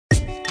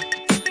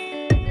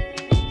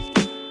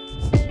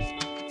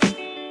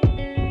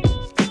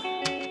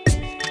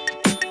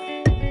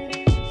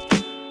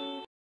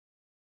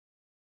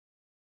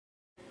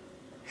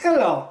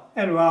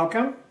and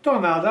welcome to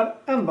another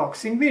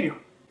unboxing video.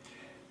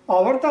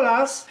 Over the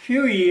last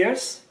few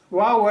years,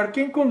 while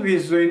working on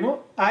Visuino,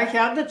 I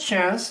had the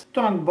chance to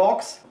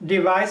unbox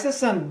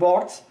devices and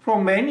boards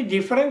from many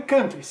different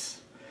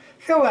countries.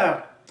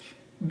 However,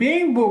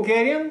 being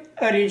Bulgarian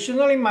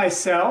originally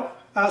myself,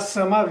 as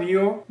some of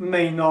you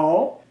may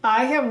know,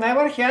 I have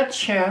never had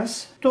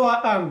chance to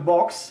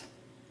unbox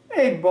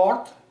a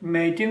board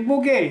made in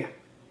Bulgaria.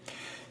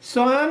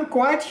 So I'm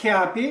quite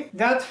happy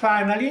that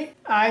finally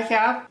I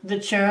have the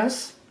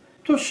chance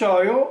to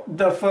show you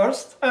the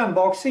first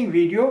unboxing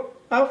video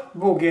of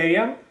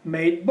Bulgarian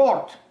made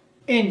board.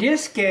 In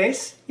this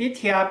case it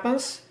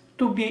happens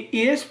to be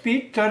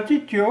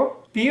ESP32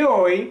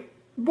 POE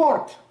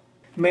board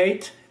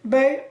made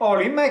by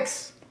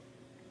Olimex.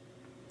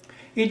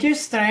 It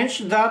is strange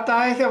that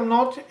I have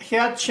not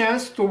had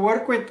chance to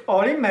work with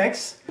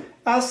Olimex,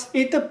 as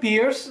it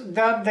appears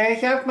that they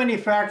have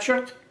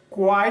manufactured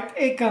quite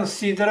a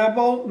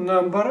considerable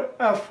number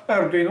of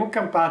Arduino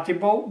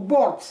compatible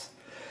boards,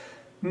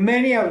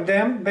 many of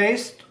them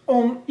based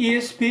on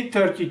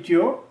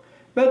ESP32,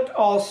 but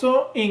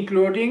also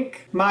including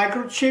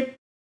microchip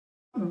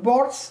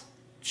boards,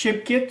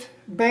 chipkit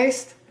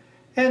based,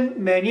 and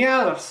many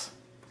others.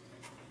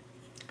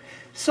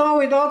 So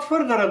without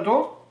further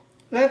ado,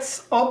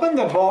 let's open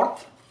the board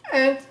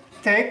and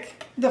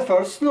take the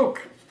first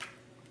look.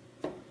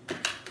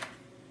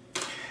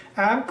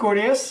 I'm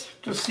curious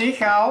to see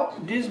how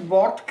this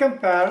board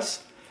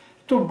compares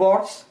to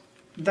boards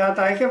that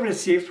I have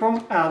received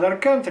from other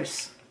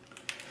countries.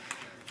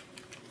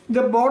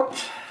 The board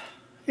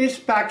is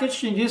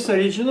packaged in this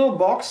original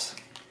box,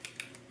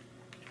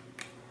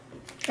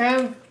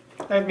 and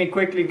let me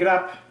quickly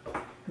grab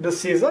the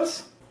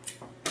scissors,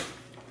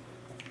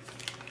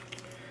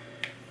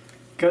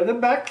 cut the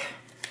back,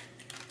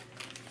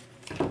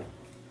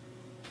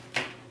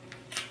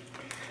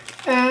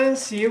 and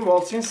see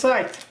what's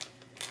inside.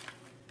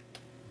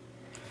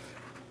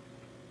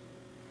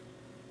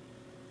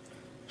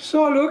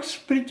 So looks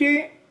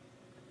pretty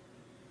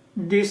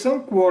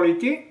decent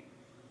quality,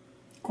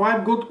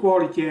 quite good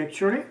quality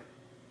actually.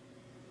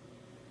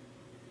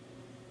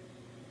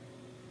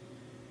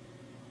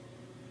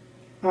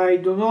 I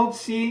do not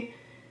see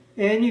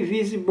any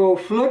visible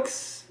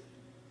flux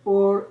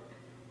or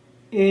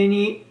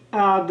any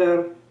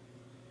other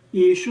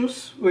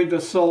issues with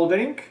the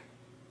soldering.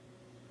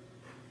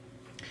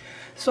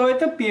 So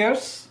it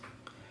appears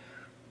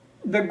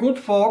the good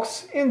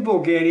folks in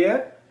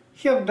Bulgaria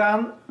have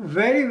done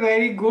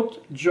very good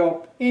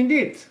job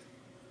indeed,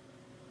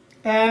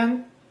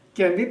 and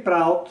can be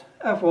proud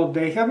of what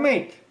they have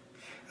made.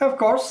 Of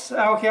course,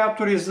 I'll have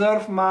to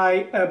reserve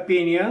my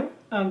opinion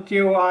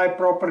until I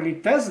properly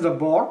test the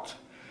board,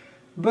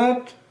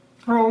 but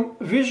from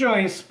visual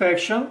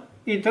inspection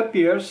it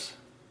appears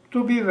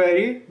to be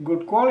very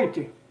good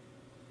quality.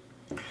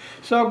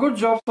 So good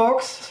job,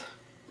 folks.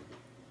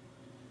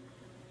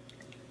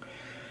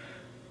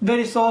 There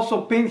is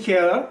also pin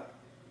header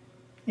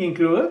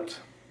included,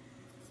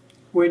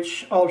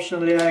 which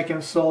optionally I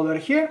can solder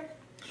here.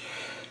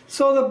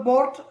 So the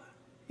board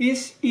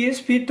is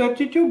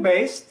ESP32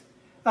 based.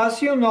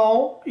 As you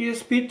know,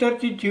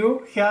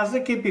 ESP32 has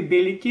the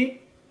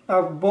capability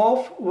of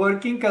both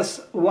working as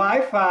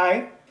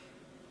Wi-Fi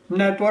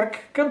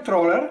network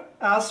controller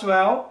as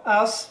well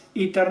as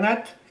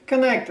Ethernet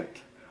connected.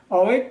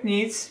 All it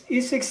needs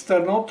is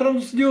external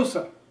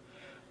transducer.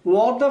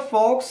 What the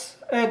folks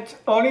at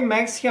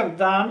Olimex have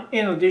done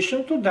in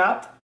addition to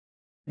that,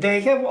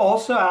 they have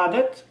also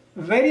added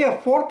very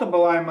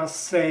affordable, I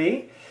must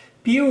say,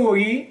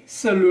 POE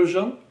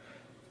solution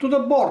to the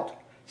board.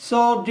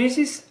 So this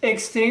is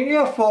extremely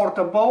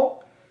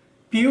affordable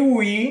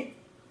POE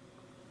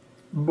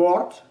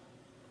board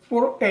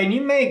for any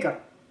maker,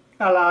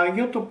 allowing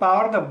you to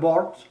power the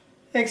board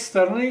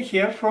externally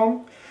here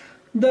from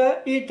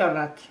the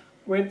Ethernet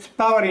with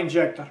power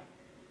injector.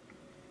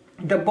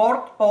 The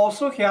board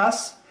also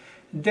has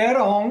their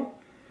own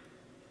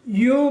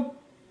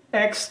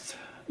UX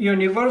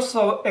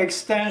universal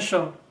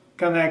extension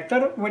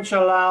connector, which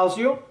allows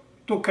you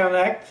to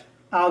connect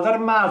other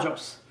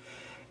modules.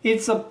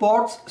 It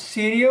supports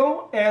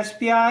serial,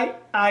 SPI,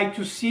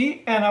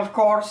 I2C, and of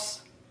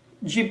course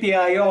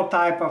GPIO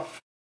type of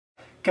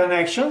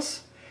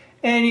connections,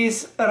 and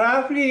is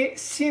roughly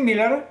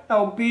similar,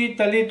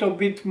 albeit a little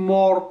bit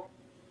more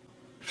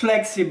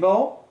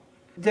flexible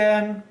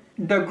than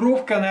the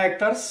groove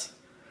connectors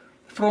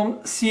from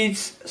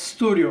Seeds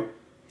Studio.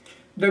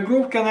 The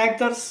groove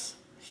connectors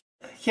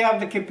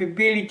have the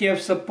capability of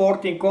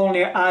supporting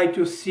only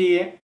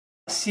I2C,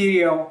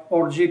 serial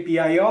or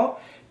GPIO.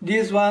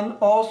 This one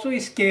also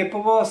is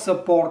capable of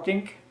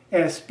supporting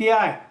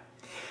SPI.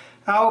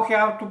 I'll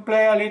have to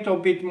play a little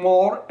bit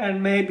more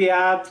and maybe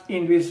add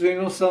in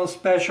Visuino some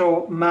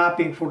special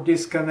mapping for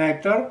this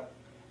connector,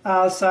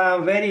 as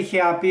I'm very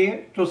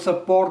happy to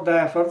support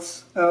the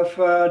efforts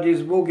of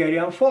these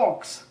Bulgarian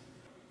folks.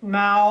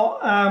 Now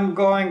I'm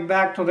going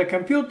back to the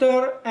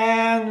computer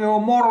and will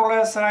more or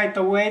less right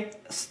away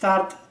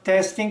start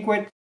testing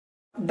with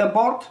the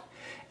board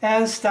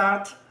and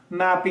start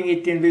mapping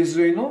it in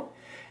Visuino.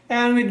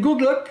 And with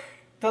good luck,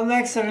 the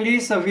next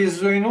release of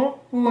Visuino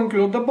will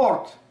include the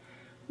board.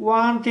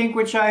 One thing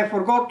which I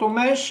forgot to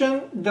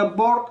mention, the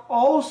board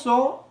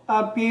also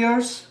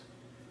appears,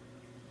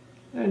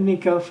 let me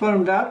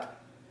confirm that.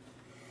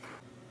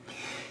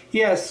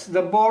 Yes,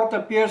 the board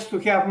appears to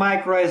have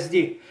micro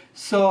SD.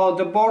 So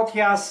the board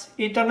has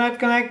Ethernet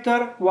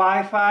connector,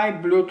 Wi-Fi,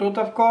 Bluetooth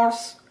of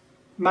course,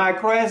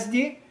 micro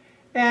SD,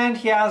 and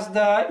has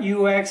the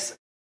UX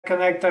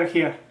connector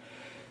here.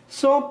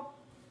 So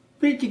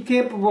pretty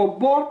capable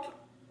board.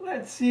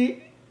 Let's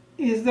see,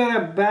 is there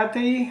a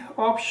battery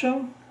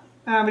option?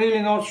 I'm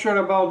really not sure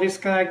about this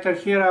connector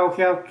here. I'll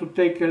have to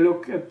take a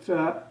look at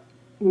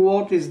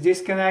what is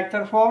this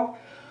connector for.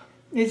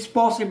 It's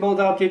possible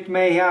that it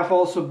may have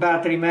also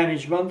battery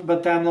management,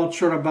 but I'm not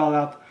sure about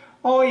that.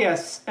 Oh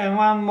yes, and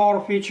one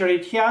more feature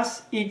it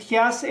has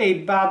a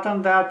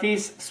button that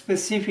is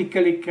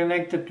specifically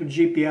connected to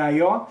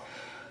GPIO,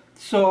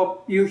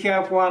 so you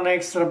have one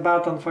extra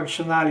button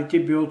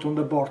functionality built on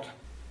the board.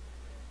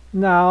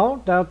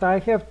 Now that I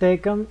have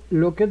taken a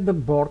look at the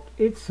board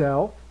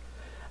itself,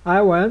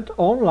 I went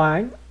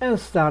online and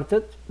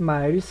started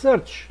my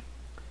research.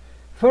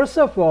 First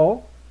of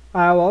all,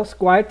 I was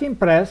quite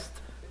impressed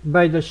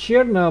by the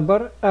sheer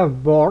number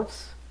of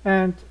boards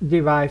and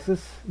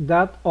devices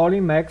that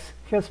Olimex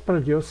has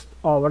produced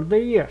over the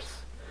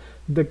years.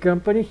 The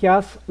company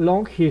has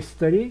long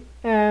history,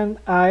 and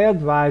I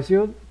advise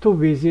you to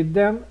visit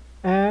them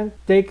and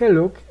take a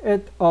look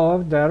at all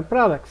of their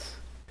products.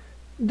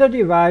 The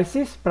device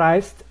is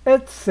priced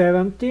at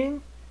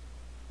 17.95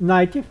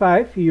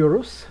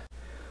 euros,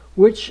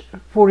 which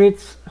for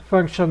its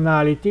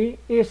functionality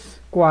is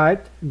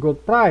quite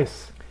good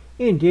price.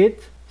 Indeed,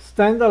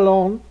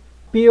 standalone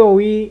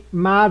POE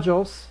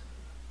modules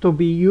to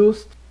be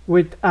used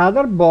with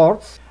other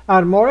boards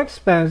are more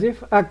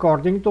expensive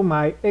according to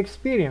my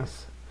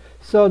experience.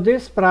 So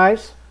this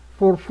price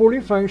for fully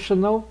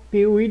functional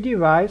POE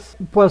device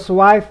plus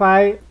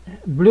Wi-Fi,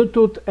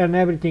 Bluetooth and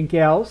everything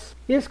else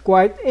is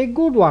quite a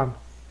good one.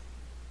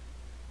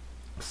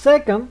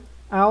 Second,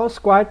 I was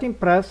quite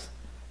impressed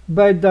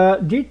by the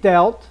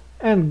detailed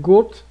and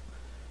good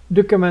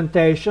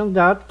documentation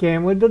that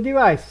came with the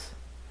device.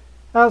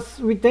 As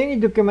with any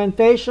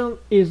documentation,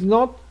 is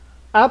not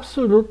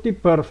absolutely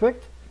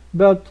perfect,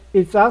 but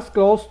it's as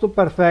close to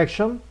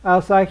perfection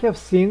as I have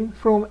seen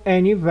from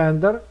any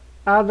vendor,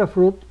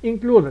 Adafruit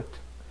included.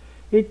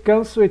 It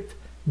comes with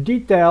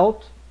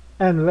detailed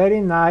and very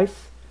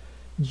nice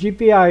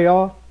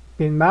GPIO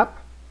pin map,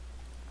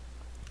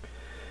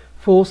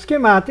 full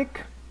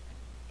schematic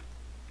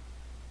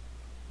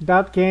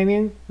that came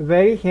in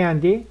very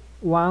handy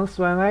once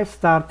when I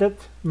started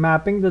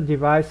mapping the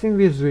device in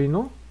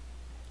Visuino,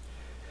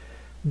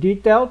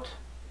 detailed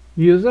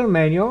user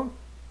manual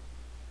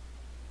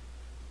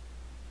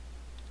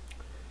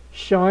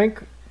showing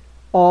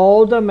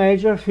all the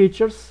major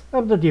features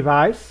of the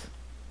device,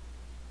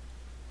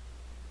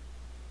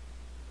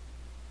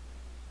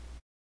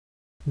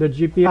 the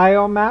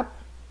GPIO map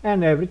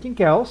and everything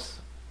else,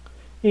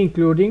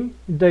 including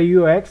the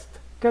UX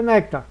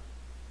connector.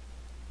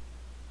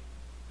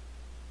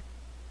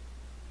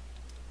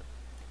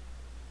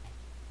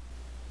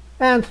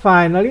 And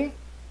finally,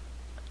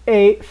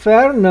 a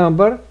fair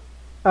number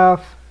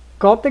of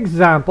code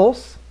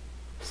examples,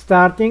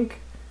 starting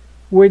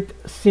with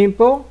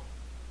simple,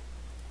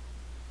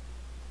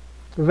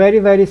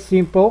 very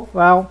simple,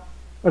 well,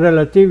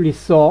 relatively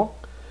so,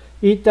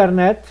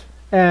 Ethernet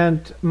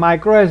and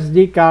micro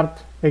SD card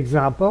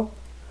example,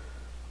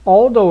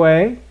 all the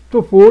way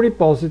to full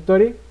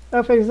repository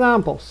of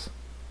examples.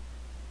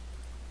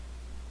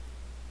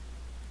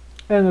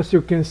 And as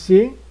you can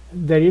see,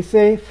 there is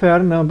a fair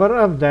number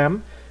of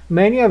them,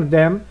 many of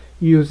them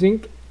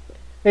using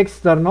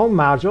external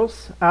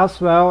modules as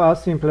well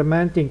as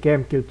implementing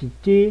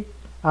MQTT,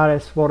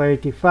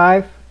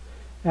 RS485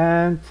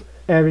 and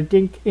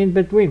everything in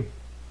between.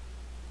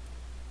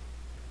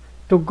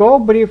 To go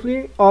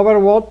briefly over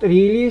what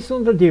really is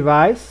on the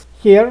device,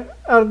 here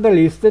are the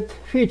listed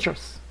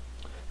features.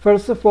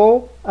 First of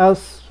all,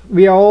 as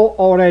we all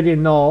already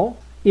know,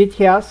 it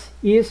has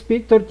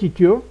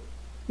ESP32.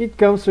 It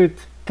comes with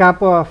a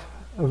couple of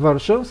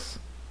versions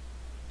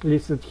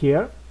listed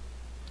here.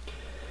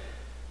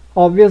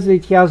 Obviously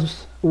it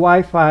has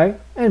Wi-Fi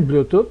and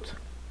Bluetooth.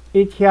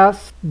 It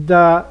has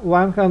the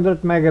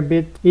 100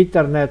 megabit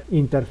Ethernet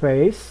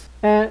interface,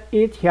 and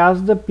it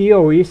has the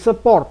PoE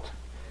support.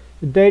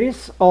 There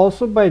is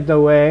also, by the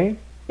way,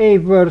 a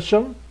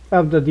version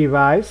of the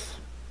device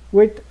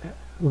with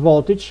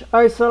voltage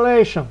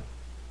isolation.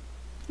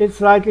 It's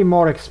slightly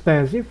more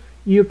expensive.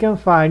 You can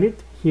find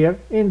it here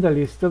in the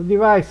list of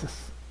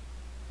devices.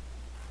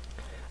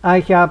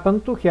 I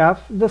happen to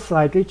have the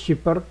slightly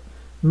cheaper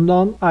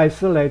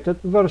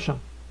non-isolated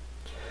version.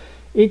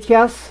 It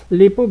has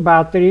LiPo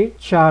battery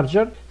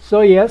charger,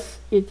 so yes,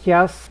 it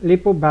has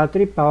LiPo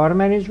battery power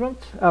management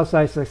as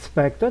I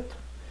suspected,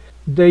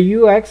 the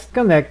UX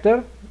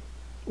connector,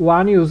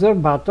 one user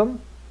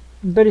button,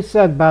 the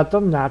reset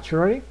button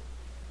naturally,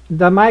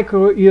 the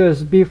micro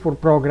USB for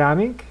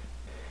programming,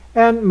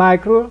 and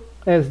micro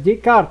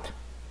SD card.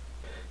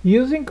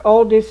 Using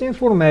all this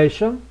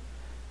information,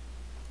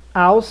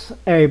 I was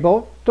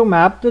able to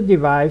map the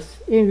device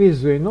in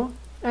Visuino,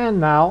 and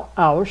now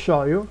I will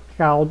show you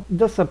how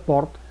the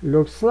support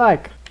looks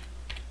like.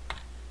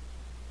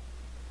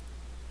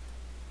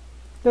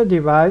 The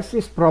device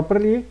is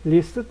properly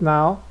listed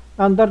now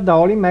under the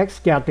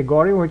Olimex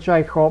category, which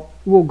I hope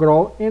will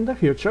grow in the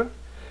future,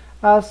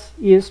 as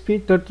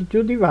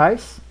ESP32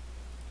 device.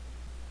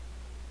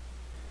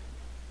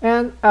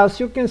 And as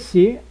you can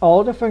see,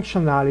 all the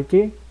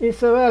functionality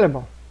is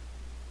available,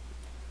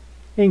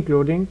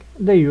 including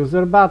the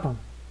user button.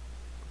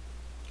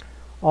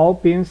 All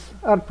pins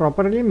are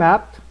properly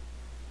mapped.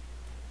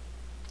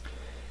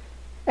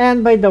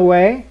 And by the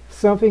way,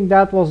 something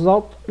that was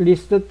not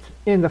listed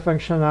in the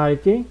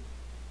functionality,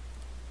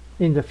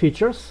 in the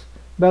features,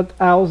 but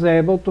I was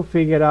able to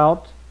figure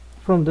out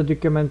from the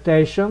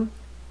documentation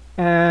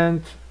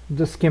and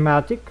the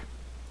schematic.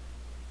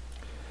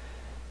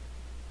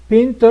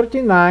 Pin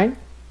 39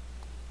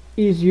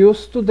 is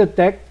used to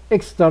detect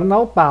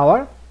external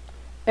power,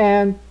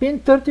 and pin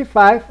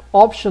 35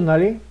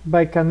 optionally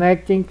by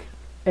connecting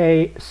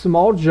a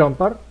small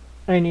jumper,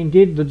 and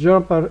indeed the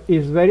jumper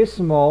is very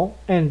small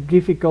and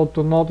difficult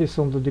to notice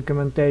on the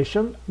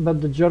documentation,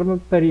 but the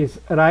jumper is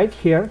right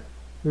here,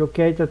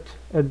 located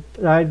at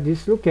right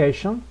this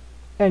location,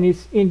 and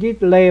it's indeed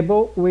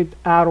labeled with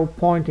arrow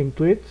pointing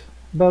to it,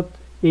 but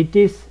it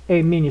is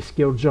a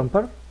minuscule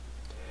jumper.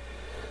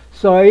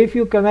 So if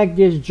you connect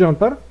this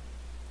jumper,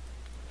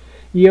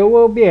 you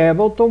will be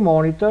able to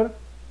monitor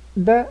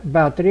the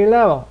battery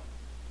level.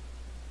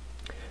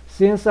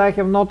 Since I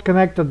have not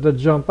connected the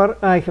jumper,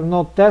 I have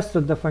not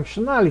tested the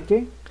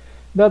functionality,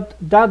 but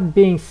that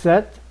being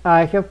said,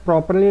 I have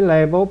properly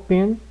labeled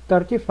pin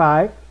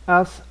 35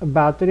 as a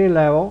battery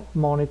level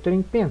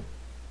monitoring pin.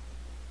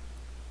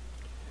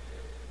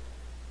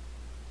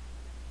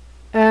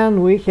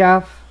 And we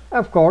have,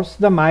 of course,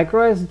 the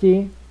micro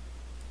SD,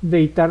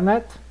 the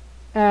Ethernet,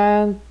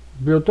 and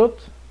Bluetooth,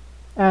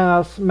 and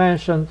as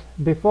mentioned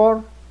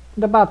before,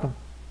 the button.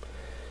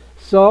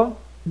 So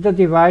the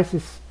device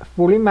is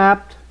fully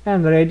mapped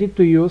and ready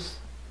to use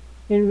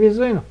in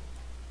Visuino.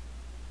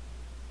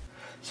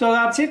 So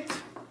that's it.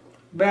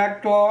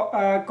 Back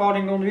to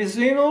coding on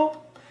Visuino.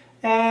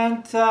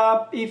 And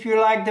if you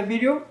like the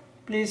video,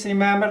 please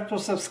remember to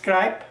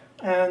subscribe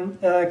and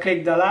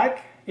click the like.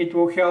 It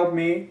will help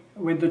me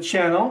with the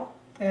channel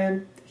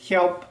and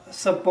help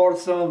support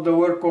some of the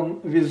work on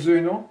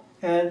Visuino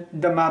and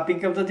the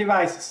mapping of the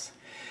devices.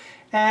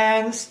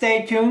 And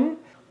stay tuned.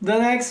 The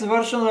next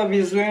version of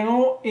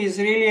Visuino is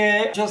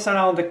really just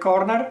around the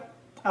corner.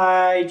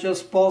 I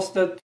just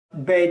posted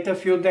beta a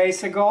few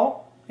days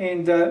ago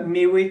in the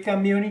MiWi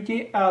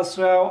community, as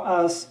well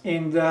as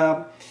in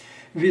the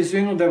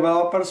Visuino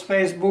developers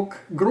Facebook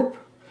group.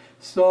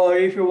 So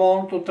if you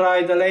want to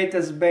try the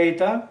latest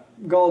beta,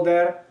 go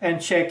there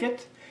and check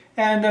it.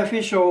 And the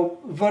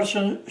official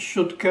version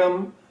should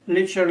come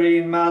literally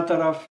in a matter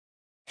of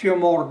few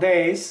more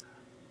days,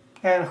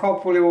 and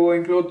hopefully we will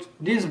include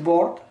this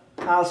board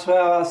as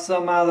well as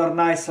some other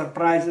nice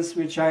surprises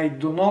which I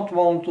do not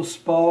want to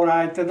spoil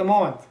right at the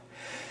moment.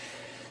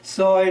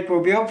 So it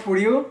will be up for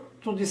you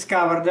to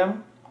discover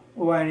them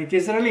when it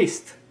is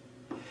released.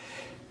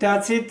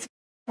 That's it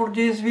for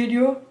this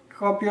video.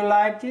 Hope you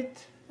liked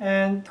it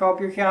and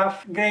hope you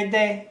have a great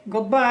day.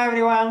 Goodbye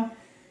everyone.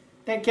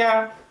 Take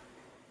care.